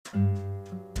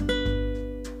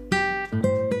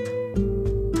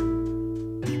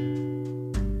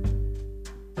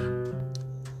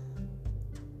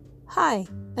Hi,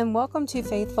 and welcome to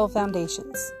Faithful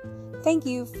Foundations. Thank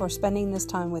you for spending this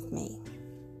time with me.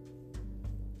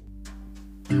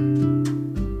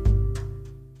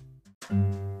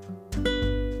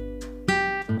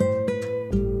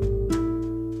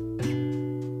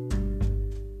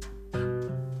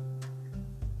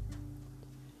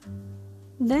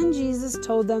 Then Jesus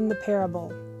told them the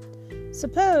parable.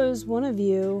 Suppose one of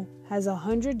you has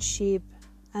 100 sheep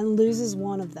and loses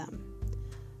one of them.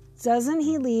 Doesn't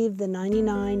he leave the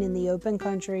 99 in the open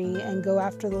country and go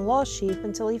after the lost sheep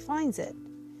until he finds it?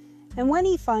 And when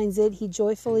he finds it, he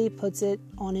joyfully puts it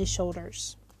on his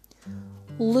shoulders.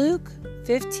 Luke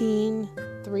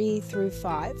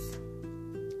 15:3-5.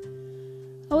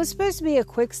 It was supposed to be a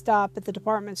quick stop at the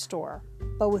department store,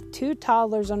 but with 2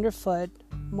 toddlers underfoot,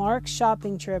 Mark's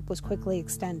shopping trip was quickly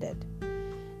extended.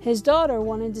 His daughter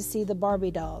wanted to see the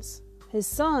Barbie dolls. His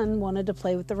son wanted to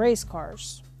play with the race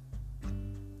cars.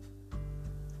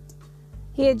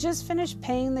 He had just finished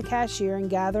paying the cashier and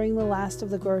gathering the last of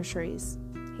the groceries.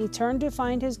 He turned to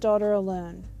find his daughter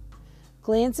alone.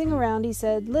 Glancing around, he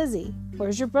said, "Lizzie,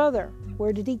 where's your brother?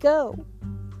 Where did he go?"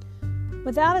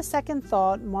 Without a second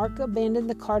thought, Mark abandoned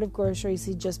the cart of groceries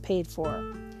he just paid for.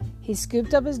 He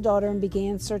scooped up his daughter and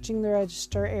began searching the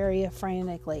register area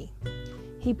frantically.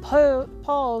 He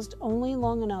paused only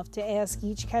long enough to ask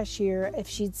each cashier if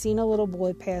she'd seen a little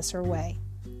boy pass her way.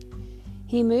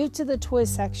 He moved to the toy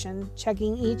section,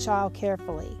 checking each aisle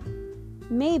carefully.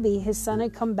 Maybe his son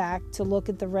had come back to look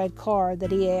at the red car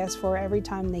that he asked for every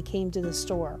time they came to the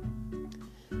store.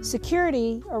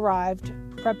 Security arrived,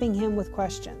 prepping him with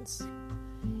questions.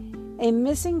 A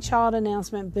missing child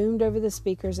announcement boomed over the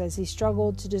speakers as he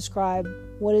struggled to describe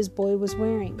what his boy was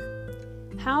wearing.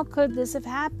 How could this have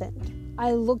happened?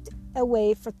 I looked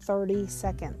away for 30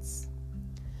 seconds.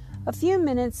 A few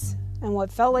minutes and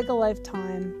what felt like a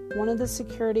lifetime, one of the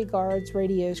security guards'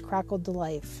 radios crackled to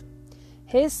life.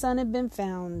 His son had been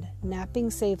found napping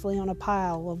safely on a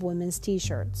pile of women's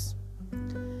t-shirts.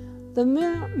 The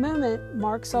moment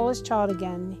Mark saw his child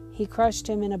again, he crushed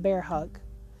him in a bear hug.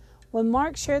 When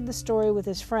Mark shared the story with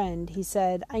his friend, he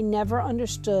said, "I never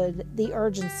understood the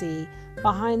urgency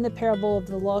behind the parable of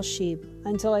the lost sheep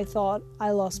until I thought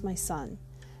I lost my son.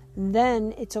 And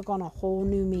then it took on a whole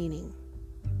new meaning."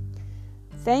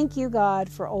 Thank you, God,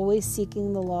 for always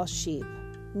seeking the lost sheep.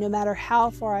 No matter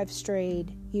how far I've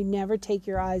strayed, you never take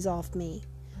your eyes off me.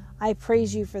 I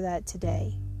praise you for that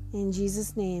today. In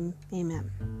Jesus' name, amen.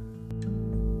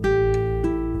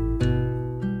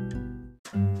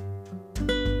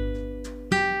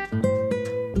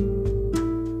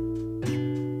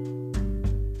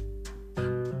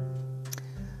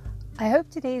 I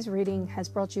hope today's reading has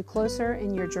brought you closer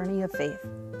in your journey of faith.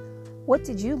 What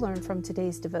did you learn from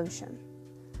today's devotion?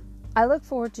 I look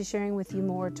forward to sharing with you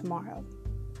more tomorrow.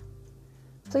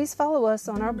 Please follow us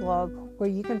on our blog where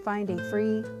you can find a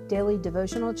free daily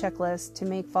devotional checklist to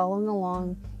make following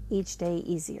along each day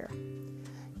easier.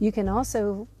 You can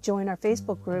also join our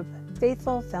Facebook group,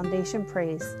 Faithful Foundation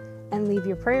Praise, and leave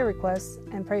your prayer requests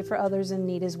and pray for others in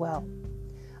need as well.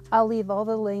 I'll leave all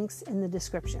the links in the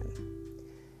description.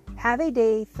 Have a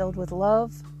day filled with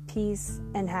love, peace,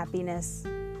 and happiness,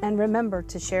 and remember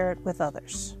to share it with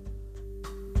others.